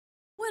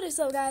What is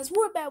up, guys?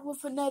 We're back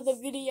with another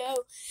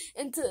video,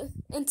 and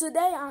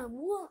today I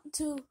want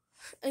to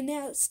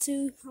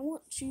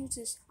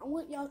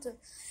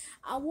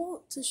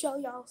show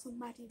y'all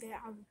somebody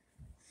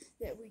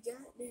that we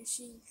got. And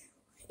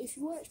if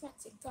you watch my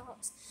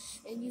TikToks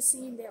and you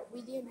seen that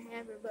we didn't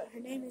have her, but her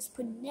name is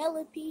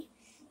Penelope.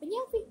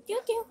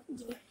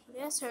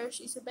 That's her.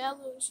 She's a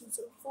Bella. She's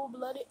a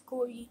full-blooded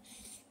corgi,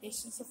 and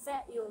she's a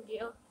fat little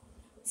girl.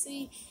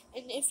 See,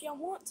 and if y'all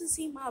want to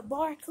see my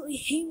Barkley,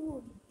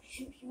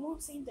 if you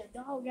want to see the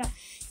dog guy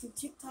on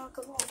TikTok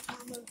a long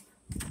time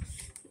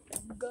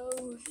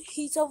ago,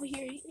 he's over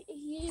here.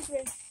 He is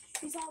ready.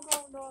 He's all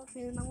going off,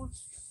 and I want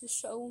to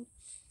show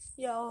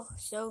y'all.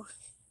 So,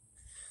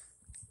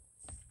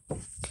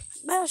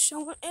 I'll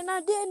show him, and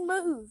I did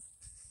move.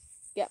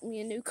 Got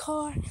me a new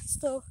car and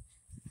stuff.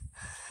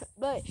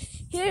 But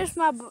here's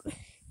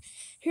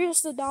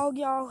the dog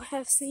y'all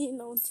have seen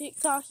on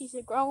TikTok. He's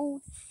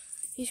grown.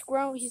 He's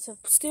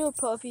still a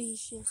puppy.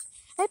 He's just,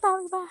 hey,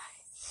 Bobby, bye.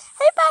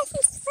 Hey, Bobby.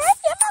 Hey,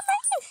 my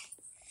man.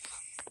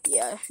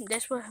 Yeah,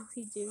 that's what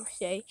he do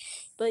say.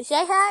 But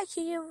say hi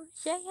to you.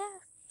 Say hi.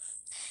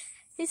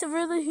 He's a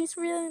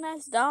really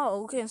nice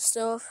dog and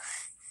stuff.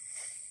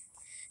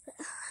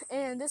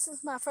 And this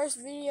is my first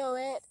video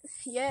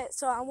yet,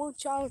 so I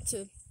want y'all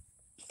to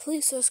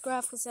please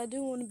subscribe because I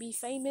do want to be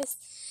famous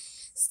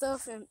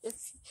stuff. And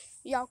if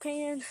y'all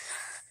can,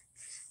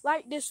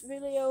 like this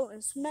video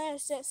and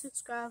smash that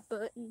subscribe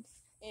button.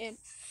 And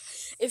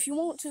if you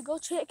want to, go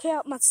check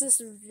out my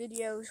sister's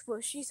videos.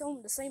 Well, she's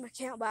on the same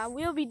account, but I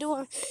will be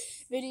doing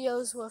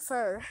videos with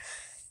her.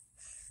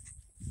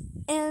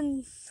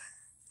 And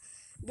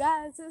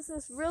guys, this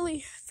is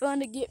really fun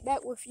to get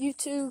back with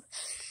YouTube.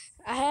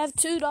 I have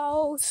 2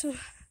 dogs.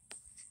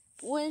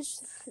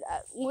 One's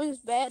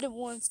bad and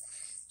one's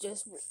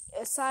just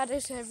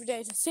excited every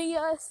day to see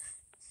us.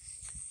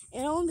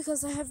 And only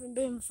because I haven't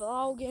been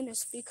vlogging,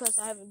 it's because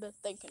I haven't been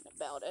thinking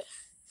about it.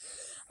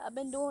 I've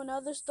been doing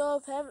other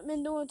stuff, haven't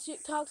been doing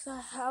TikToks.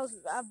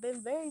 I've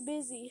been very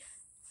busy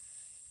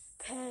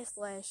past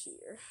last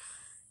year.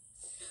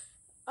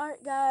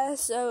 Alright guys,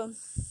 so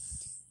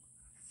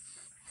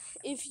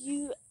if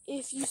you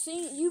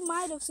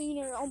might have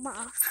seen her on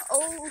my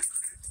old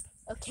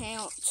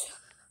account.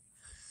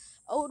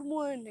 Old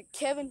one,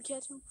 Kevin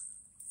Ketchum.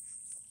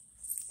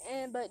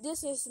 But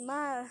this is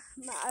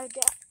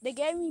they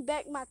gave me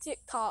back my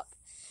TikTok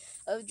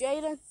of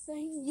Jada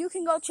thing. You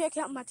can go check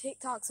out my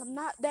TikToks. I'm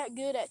not that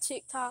good at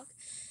TikTok.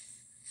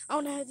 I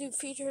don't know how to do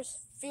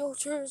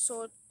filters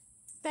or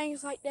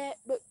things like that.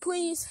 But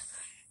please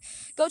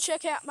go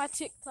check out my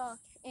TikTok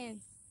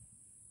and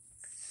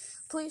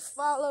please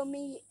follow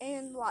me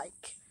and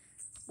like.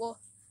 Well,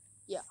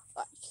 yeah,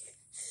 like.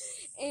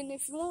 And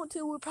if you want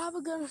to, we're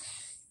probably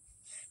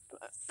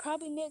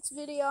next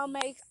video I'll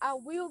make, I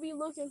will be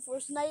looking for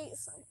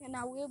snakes, and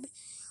I will be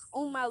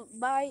on my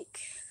bike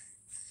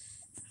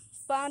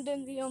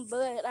finding them,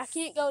 but I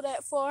can't go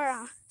that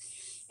far.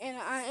 And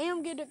I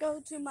am going to go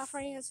to my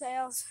friend's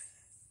house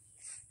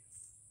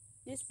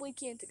this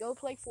weekend to go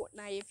play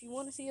Fortnite. If you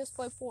want to see us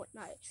play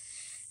Fortnite,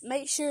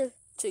 make sure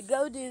to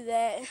go do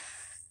that.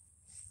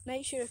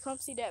 Make sure to come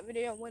see that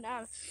video when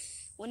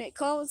it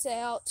comes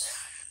out.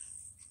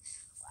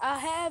 I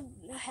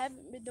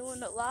haven't been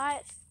doing a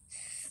lot.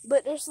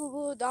 But there's a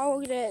little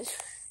dog that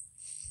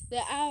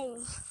I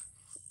would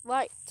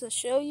like to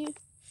show you.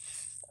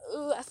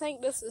 Ooh, I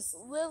think this is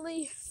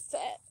Lily,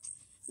 fat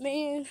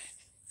man.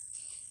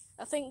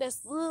 I think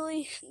that's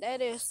Lily. That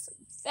is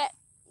fat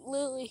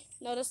Lily.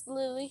 No, that's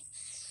Lily.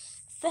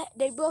 Fat.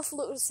 They both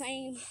look the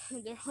same.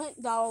 They're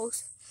hunt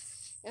dogs,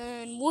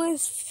 and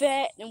one's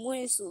fat and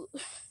one's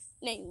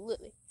named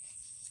Lily.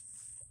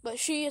 But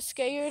she is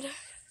scared.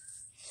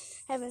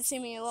 Haven't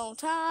seen me in a long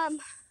time.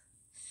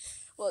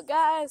 Well,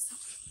 guys,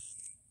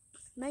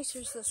 make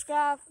sure to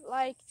subscribe,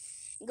 like,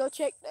 and go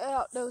check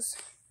out those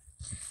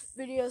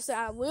videos that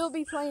I will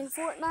be playing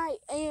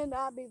Fortnite, and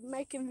I'll be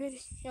making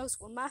videos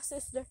with my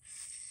sister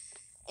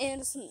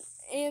and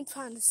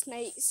finding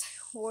snakes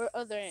or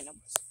other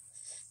animals.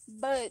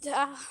 But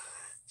I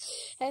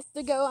have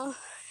to go,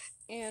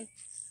 and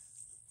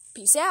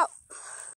peace out.